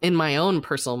my own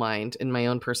personal mind, in my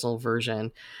own personal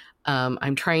version,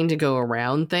 I'm trying to go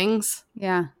around things.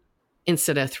 Yeah.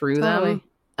 Instead of through them.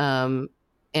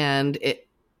 And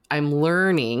I'm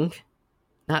learning,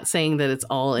 not saying that it's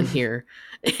all in here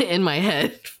in my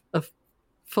head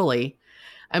fully.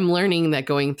 I'm learning that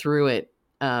going through it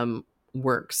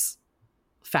works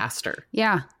faster.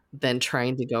 Yeah. Than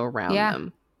trying to go around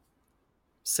them.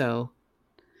 So,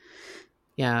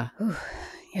 yeah. Ooh,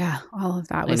 yeah. All of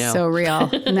that was so real.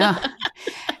 No.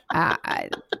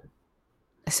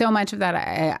 So much of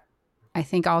that I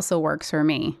think also works for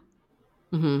me.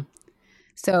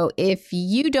 So if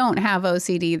you don't have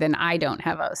OCD, then I don't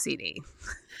have OCD.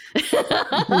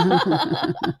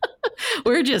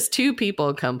 We're just two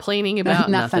people complaining about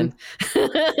nothing.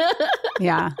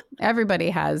 Yeah. Everybody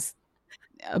has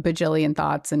a bajillion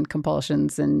thoughts and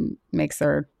compulsions and makes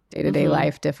their day-to-day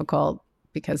life difficult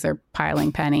because they're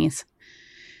piling pennies,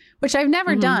 which I've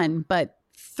never done, but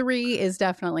 3 is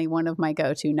definitely one of my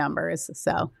go-to numbers.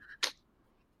 So,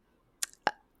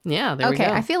 yeah, there we go.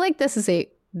 I feel like this is a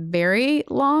very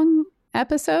long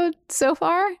episode so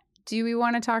far. Do we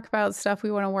want to talk about stuff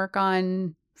we want to work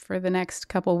on for the next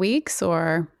couple weeks,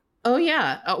 or? Oh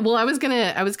yeah. Well, I was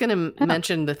gonna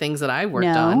mention the things that I worked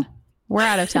on. We're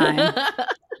out of time.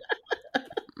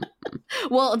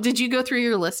 Well, did you go through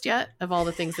your list yet of all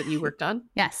the things that you worked on?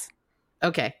 Yes.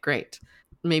 Okay, great.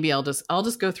 Maybe I'll just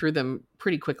go through them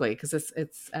pretty quickly because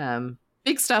it's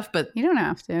big stuff, but you don't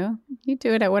have to. You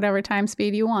do it at whatever time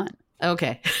speed you want.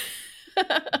 Okay.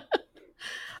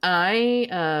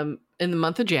 I in the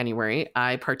month of January,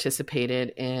 I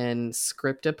participated in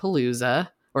Scriptapalooza,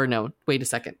 or no, wait a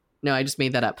second. No, I just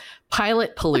made that up.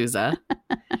 Pilot Palooza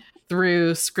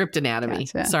through Script Anatomy.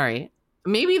 Gotcha. Sorry.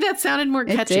 Maybe that sounded more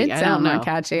catchy. It did sound more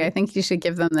catchy. I think you should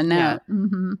give them the note.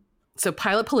 Yeah. So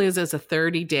Pilot Palooza is a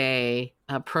 30-day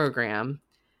program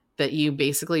that you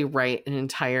basically write an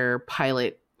entire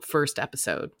pilot first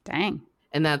episode. Dang.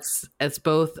 And it's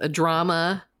both a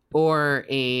drama or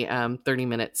a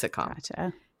 30-minute sitcom.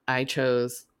 Gotcha. I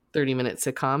chose 30-minute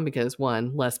sitcom because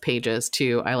 1, less pages,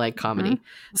 2, I like comedy.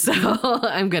 Mm-hmm. So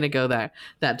I'm going to go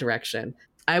that direction.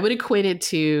 I would equate it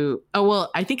to,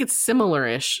 I think it's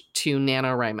similar-ish to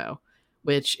NaNoWriMo,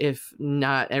 which, if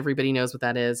not everybody knows what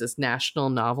that is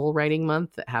National Novel Writing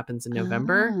Month that happens in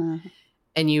November.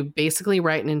 And you basically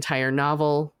write an entire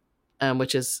novel,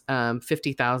 which is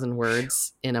 50,000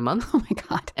 words in a month. Oh my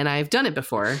God. And I've done it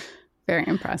before. Very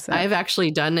impressive. I've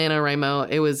actually done NaNoWriMo.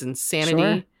 It was insanity.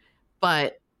 Sure.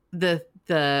 But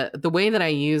the way that I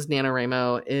use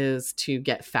NaNoWriMo is to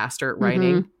get faster at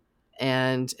writing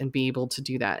and be able to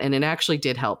do that. And it actually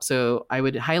did help. So I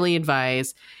would highly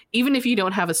advise, even if you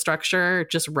don't have a structure,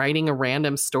 just writing a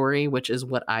random story, which is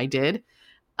what I did.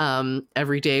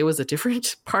 Every day was a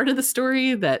different part of the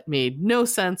story that made no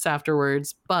sense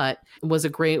afterwards, but was a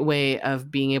great way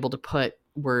of being able to put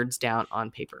words down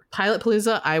on paper.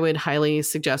 Pilotpalooza, I would highly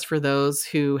suggest for those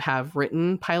who have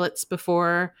written pilots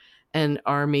before and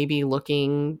are maybe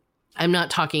looking. I'm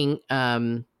not talking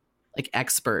like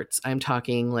experts. I'm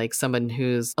talking like someone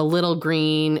who's a little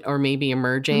green or maybe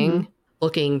emerging,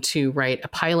 looking to write a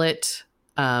pilot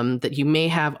that you may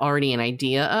have already an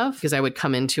idea of, because I would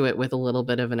come into it with a little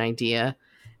bit of an idea,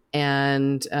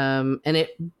 and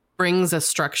it brings a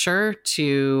structure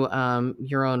to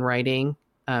your own writing,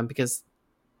 because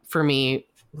for me,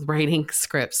 writing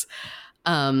scripts,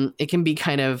 it can be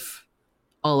kind of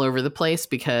all over the place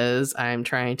because I'm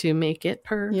trying to make it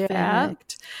perfect. Yeah.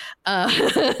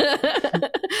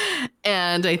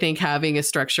 And I think having a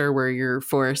structure where you're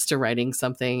forced to writing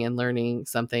something and learning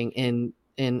something in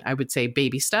I would say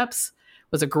baby steps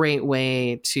was a great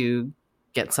way to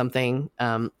get something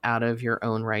out of your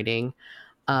own writing.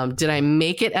 Did I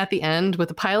make it at the end with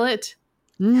a pilot?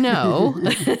 No.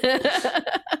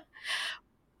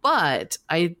 But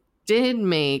I did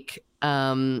make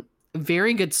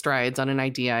very good strides on an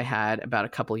idea I had about a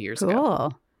couple years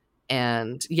ago.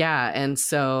 And yeah, and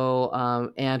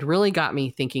so and really got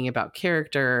me thinking about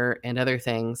character and other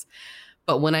things.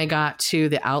 But when I got to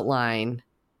the outline,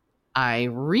 I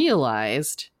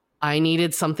realized I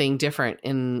needed something different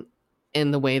in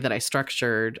the way that I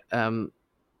structured the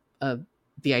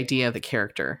idea of the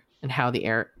character and how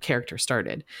the character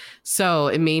started. So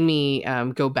it made me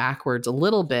go backwards a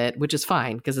little bit, which is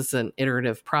fine because it's an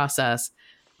iterative process.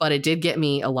 But it did get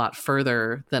me a lot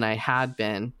further than I had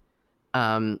been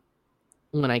when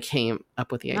I came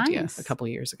up with the idea a couple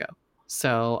years ago.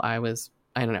 So I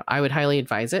don't know, I would highly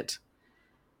advise it.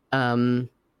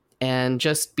 And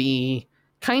just be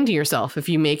kind to yourself if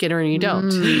you make it or you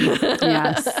don't.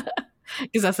 Yes.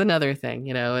 Because that's another thing,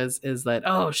 is that,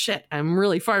 oh shit, I'm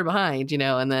really far behind,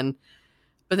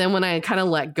 but then when I kind of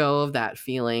let go of that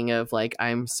feeling of like,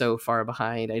 I'm so far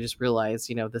behind, I just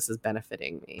realized, this is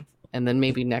benefiting me. And then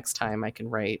maybe next time I can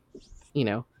write,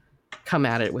 come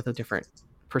at it with a different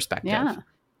perspective. Yeah.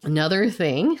 Another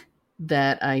thing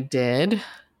that I did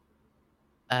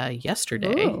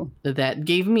yesterday that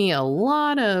gave me a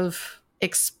lot of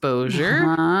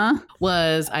exposure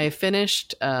was I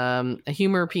finished a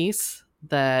humor piece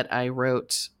that I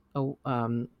wrote.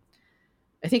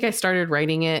 I think I started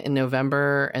writing it in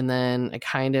November, and then I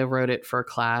kind of wrote it for a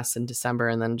class in December,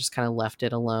 and then just kind of left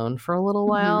it alone for a little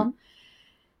while.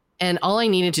 And all I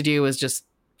needed to do was just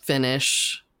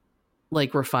finish,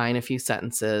 like refine a few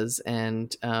sentences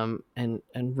and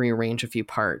rearrange a few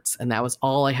parts. And that was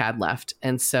all I had left.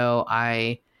 And so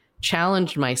I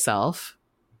challenged myself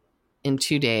in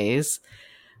 2 days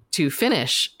to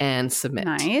finish and submit.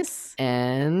 Nice.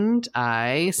 And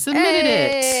I submitted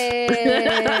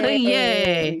it.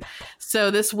 Yay. So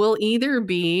this will either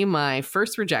be my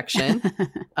first rejection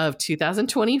of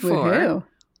 2024 Woohoo.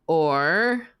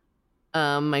 or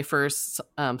my first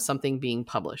something being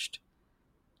published.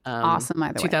 Awesome,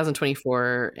 either way.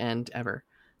 2024 and ever.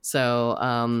 So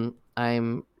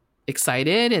I'm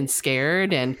excited and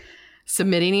scared, and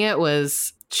submitting it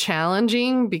was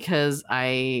challenging because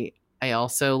I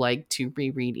also like to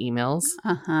reread emails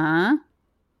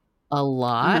a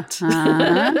lot.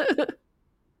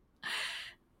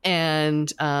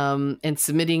 And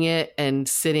submitting it and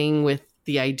sitting with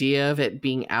the idea of it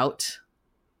being out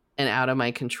and out of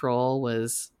my control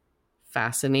was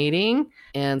fascinating.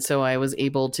 And so I was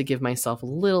able to give myself a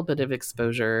little bit of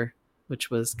exposure,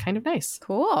 which was kind of nice.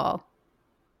 Cool.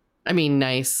 I mean,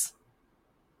 nice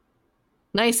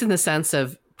in the sense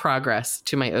of progress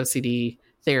to my OCD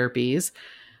therapies.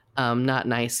 Not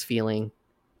nice feeling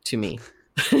to me.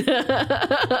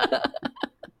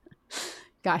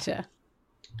 Gotcha.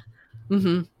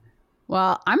 Mm-hmm.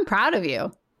 Well, I'm proud of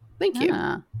you. Thank you.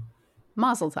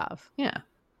 Mazel tov, Yeah.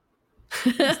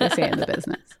 as they say in the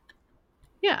business.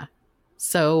 Yeah.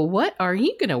 So what are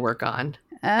you going to work on?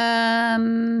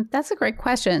 That's a great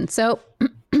question. So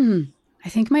I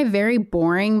think my very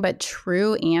boring but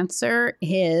true answer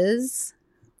is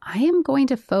I am going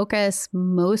to focus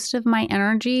most of my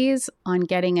energies on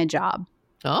getting a job.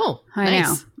 Oh, I nice.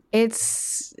 know.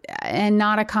 It's and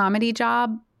not a comedy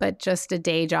job, but just a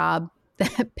day job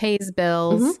that pays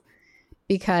bills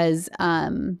because I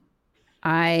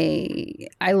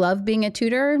love being a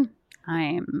tutor.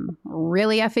 I'm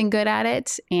really effing good at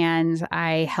it and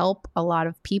I help a lot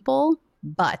of people,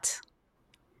 but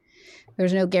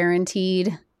there's no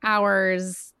guaranteed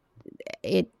hours.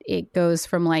 It goes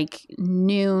from like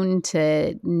noon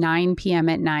to 9 p.m.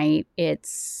 at night.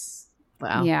 It's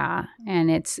Wow. yeah,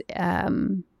 and it's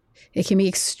it can be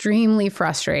extremely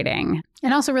frustrating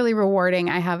and also really rewarding.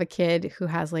 I have a kid who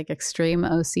has like extreme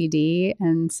OCD,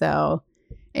 and so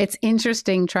it's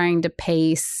interesting trying to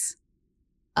pace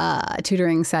a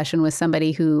tutoring session with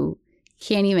somebody who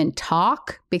can't even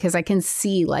talk because I can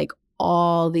see like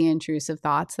all the intrusive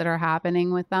thoughts that are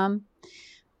happening with them.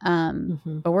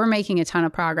 But we're making a ton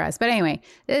of progress. But anyway,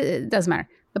 it doesn't matter.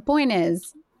 The point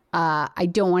is, I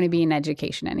don't want to be in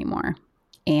education anymore.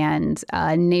 And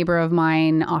a neighbor of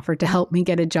mine offered to help me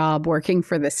get a job working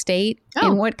for the state.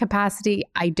 Oh. In what capacity?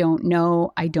 I don't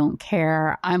know. I don't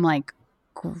care. I'm like,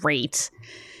 great.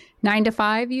 9 to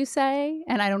 5, you say?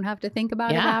 And I don't have to think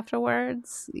about it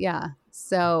afterwards. Yeah.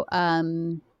 So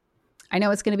I know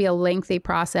it's going to be a lengthy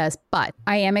process, but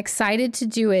I am excited to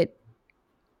do it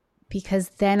because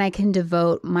then I can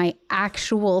devote my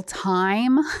actual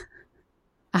time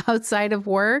outside of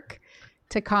work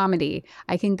to comedy.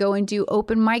 I can go and do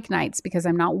open mic nights because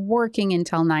I'm not working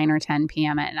until 9 or 10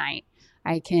 p.m. at night.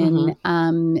 I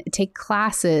can take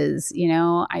classes, you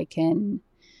know, I can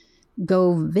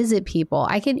go visit people.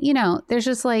 I can, you know, there's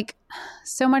just like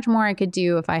so much more I could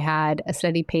do if I had a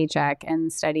steady paycheck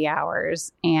and steady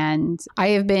hours. And I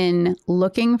have been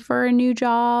looking for a new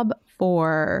job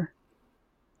for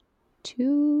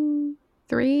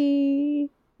 2-3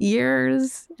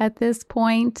 years at this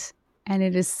point, and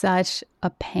it is such a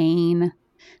pain.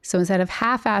 So instead of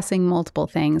half-assing multiple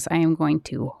things, I am going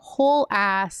to whole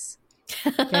ass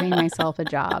getting myself a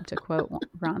job, to quote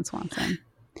Ron Swanson.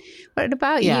 What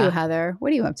about you, Heather?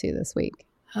 What are you up to this week?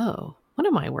 Oh, what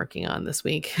am I working on this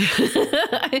week?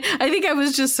 I think I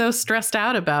was just so stressed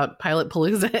out about Pilot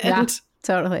Palooza and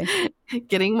totally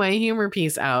getting my humor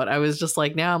piece out. I was just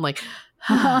like, now I'm like,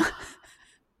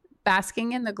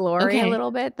 basking in the glory a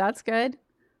little bit. That's good.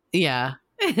 Yeah.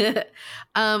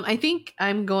 I think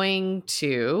I'm going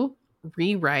to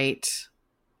rewrite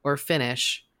or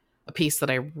finish a piece that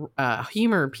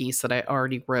humor piece that I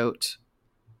already wrote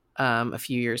a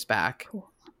few years back. Cool.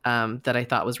 That I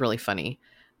thought was really funny,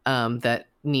 that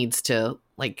needs to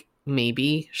like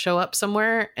maybe show up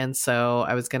somewhere. And so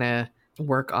I was going to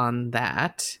work on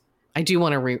that. I do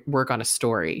want to work on a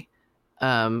story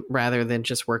rather than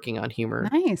just working on humor.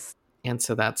 Nice. And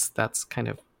so that's kind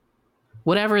of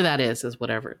whatever that is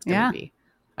whatever it's going to be.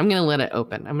 I'm going to let it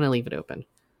open. I'm going to leave it open.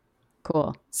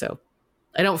 Cool. So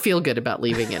I don't feel good about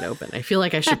leaving it open. I feel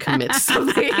like I should commit to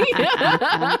something.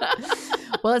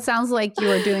 Well, it sounds like you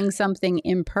are doing something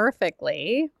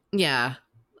imperfectly. Yeah,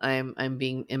 I'm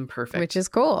being imperfect, which is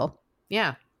cool.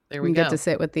 Yeah, there we go. You get to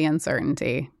sit with the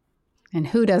uncertainty, and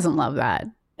who doesn't love that?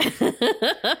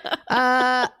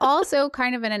 Also,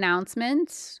 kind of an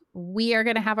announcement: we are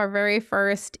going to have our very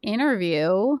first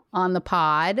interview on the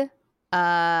pod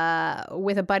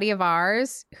with a buddy of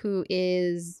ours who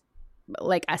is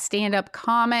like a stand-up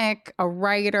comic, a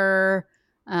writer,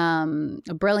 a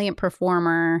brilliant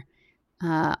performer.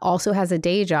 Also has a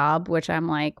day job, which I'm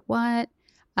like, what?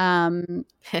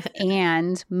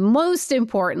 And most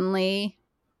importantly,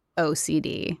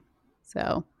 OCD.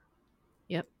 So,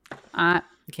 yep.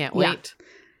 Can't wait. Yeah.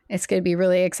 It's going to be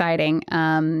really exciting.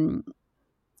 So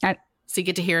you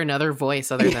get to hear another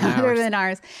voice other than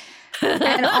ours.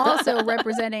 And also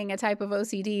representing a type of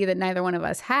OCD that neither one of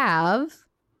us have.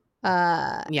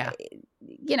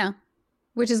 You know,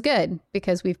 which is good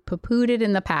because we've poo-pooed it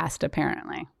in the past,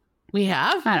 apparently. We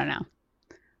have? I don't know.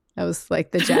 That was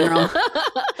like the general.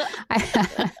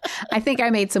 I think I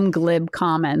made some glib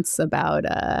comments about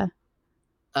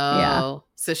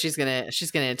so she's gonna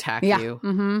attack you.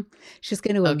 Mm-hmm. She's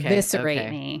gonna eviscerate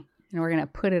me, and we're gonna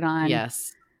put it on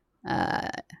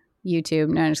YouTube.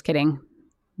 No, I'm just kidding.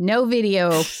 No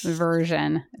video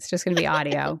version. It's just gonna be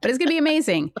audio, but it's gonna be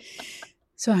amazing.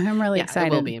 So I'm really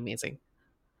excited. It will be amazing.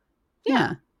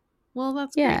 Yeah. Well,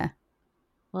 that's great.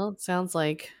 Well, it sounds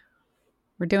like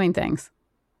we're doing things.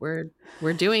 we're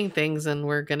doing things and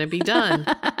we're going to be done.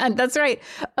 That's right.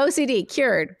 OCD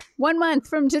cured 1 month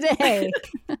from today.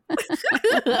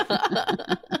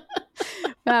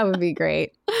 That would be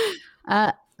great.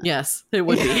 Yes, it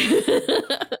would be.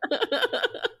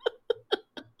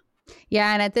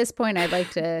 Yeah, and at this point, I'd like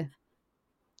to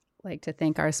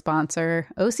thank our sponsor,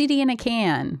 OCD in a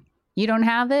Can. You don't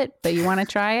have it, but you want to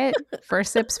try it?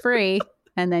 First sip's free,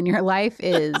 and then your life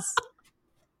is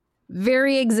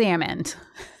very examined.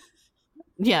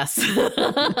 Yes.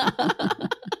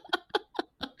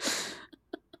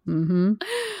 Mm-hmm.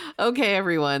 Okay,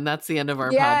 everyone, that's the end of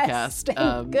our Yes, podcast.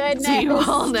 thank goodness. See you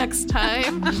all next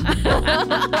time.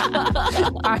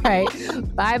 All right.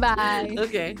 Bye-bye.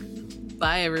 Okay.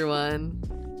 Bye, everyone.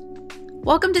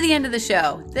 Welcome to the end of the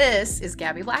show. This is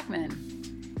Gabby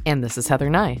Blackman. And this is Heather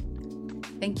Nye.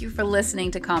 Thank you for listening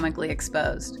to Comically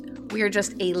Exposed. We are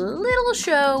just a little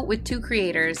show with 2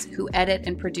 creators who edit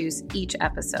and produce each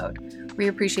episode. We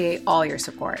appreciate all your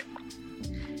support.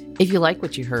 If you like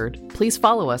what you heard, please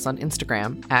follow us on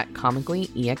Instagram at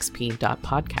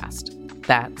comicallyexp.podcast.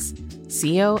 That's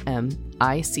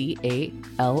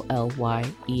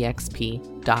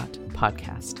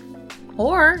comicallyexp.podcast.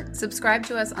 Or subscribe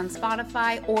to us on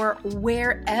Spotify or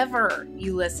wherever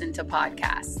you listen to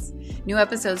podcasts. New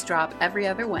episodes drop every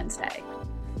other Wednesday.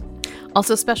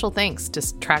 Also, special thanks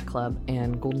to Track Club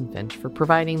and Goldenfinch for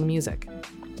providing the music.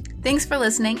 Thanks for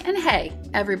listening, and hey,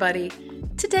 everybody,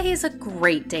 today is a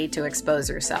great day to expose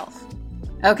yourself.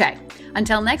 Okay,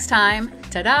 until next time,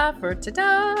 ta-da for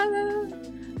ta-da!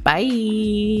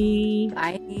 Bye!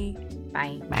 Bye.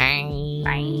 Bye. Bye!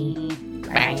 Bye.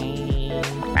 Bye.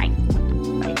 Bye.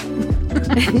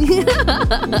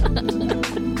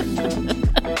 Bye.